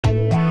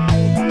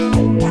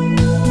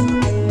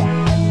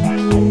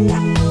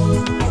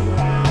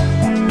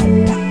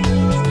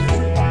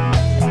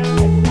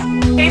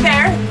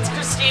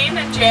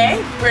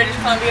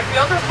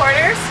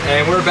reporters.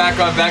 And we're back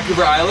on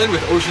Vancouver Island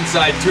with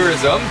Oceanside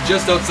Tourism,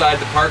 just outside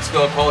the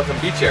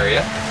Parksville-Qualicum Beach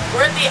area.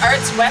 We're at the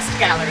Arts West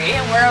Gallery,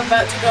 and we're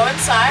about to go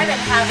inside and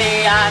have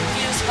a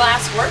fused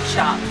glass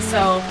workshop.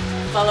 So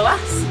follow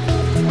us.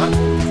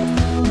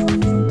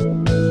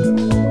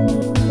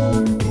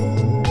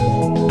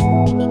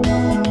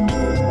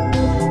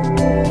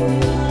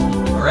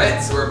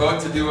 Alright, so we're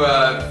about to do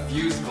a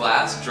fused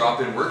glass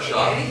drop-in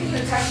workshop. Anything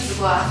that touches the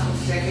glass will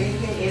stick,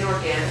 anything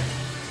inorganic.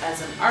 As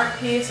an art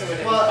piece, or would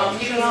it Well, be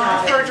you functional?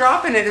 can, for a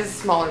drop-in, it is a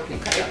smaller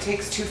piece. It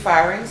takes 2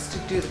 firings to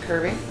do the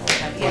curving.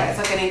 Yeah, it's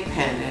like an ink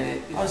pen, and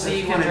it Oh, so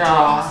you kind can of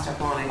draw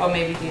stuff on it. Oh,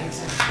 maybe the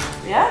inside.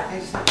 Yeah? I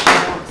just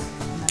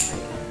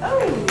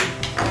Oh,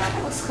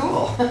 that looks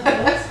cool.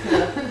 that's cool.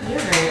 You're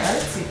very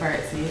artsy. I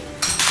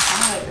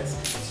like this.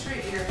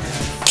 Straight here.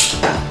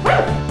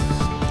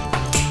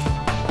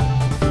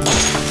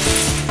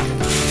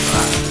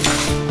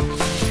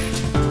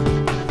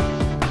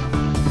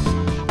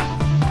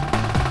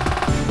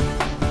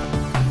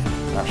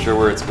 Not sure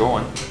where it's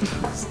going.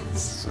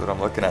 That's what I'm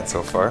looking at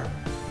so far.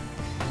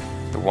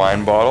 The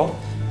wine bottle,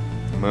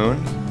 the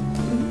moon.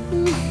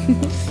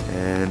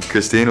 And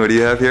Christine, what do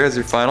you have here as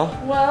your final?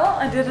 Well,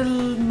 I did a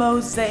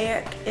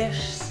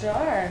mosaic-ish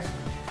star.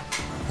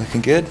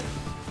 Looking good.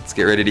 Let's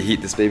get ready to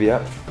heat this baby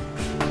up.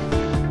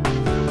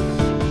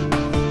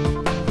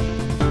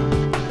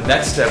 The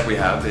next step we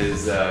have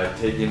is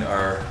taking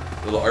our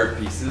little art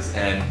pieces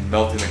and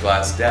melting the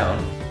glass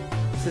down.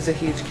 This is a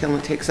huge kiln.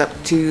 It takes up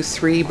to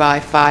 3 by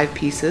 5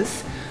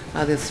 pieces.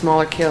 The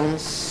smaller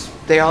kilns,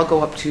 they all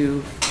go up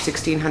to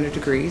 1600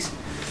 degrees,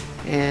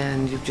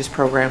 and you just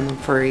program them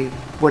for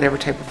whatever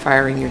type of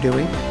firing you're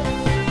doing.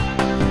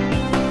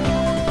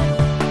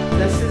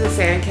 This is a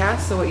sand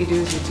cast, so what you do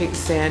is you take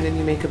sand and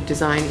you make a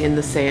design in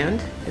the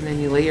sand, and then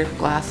you lay your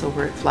glass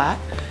over it flat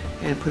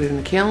and put it in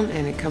the kiln,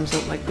 and it comes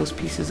out like those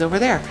pieces over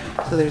there.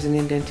 So there's an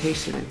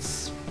indentation.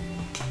 It's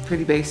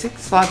pretty basic.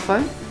 It's a lot of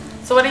fun.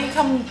 So why don't you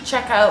come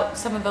check out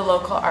some of the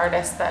local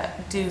artists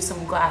that do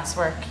some glass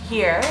work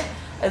here,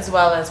 as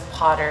well as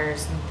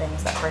potters and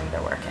things that bring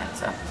their work in.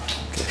 So,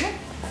 Okay.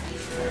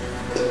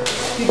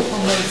 beautiful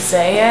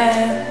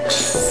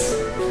mosaics.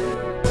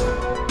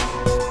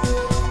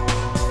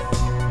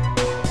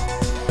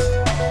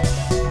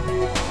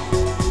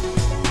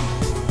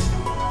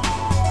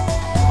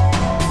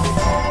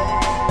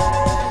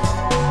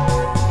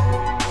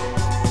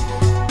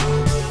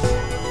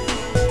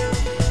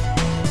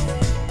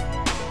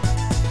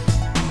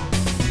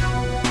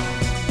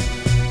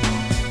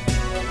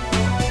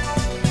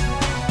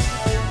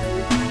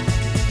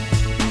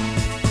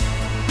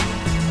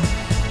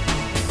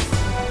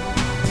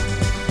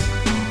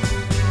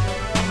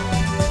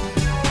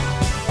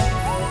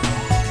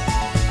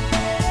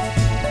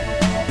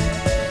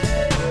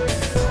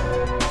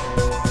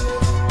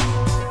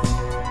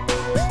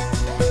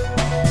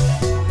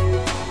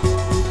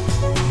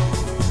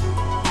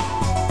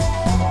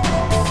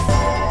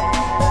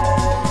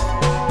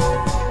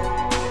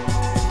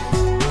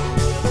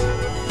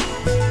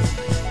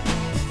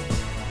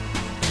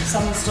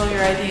 Someone stole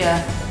your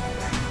idea.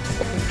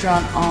 You've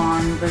drawn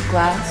on the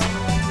glass.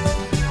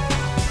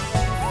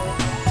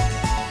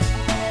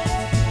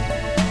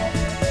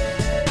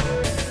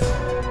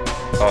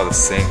 Oh, the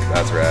sink,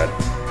 that's rad.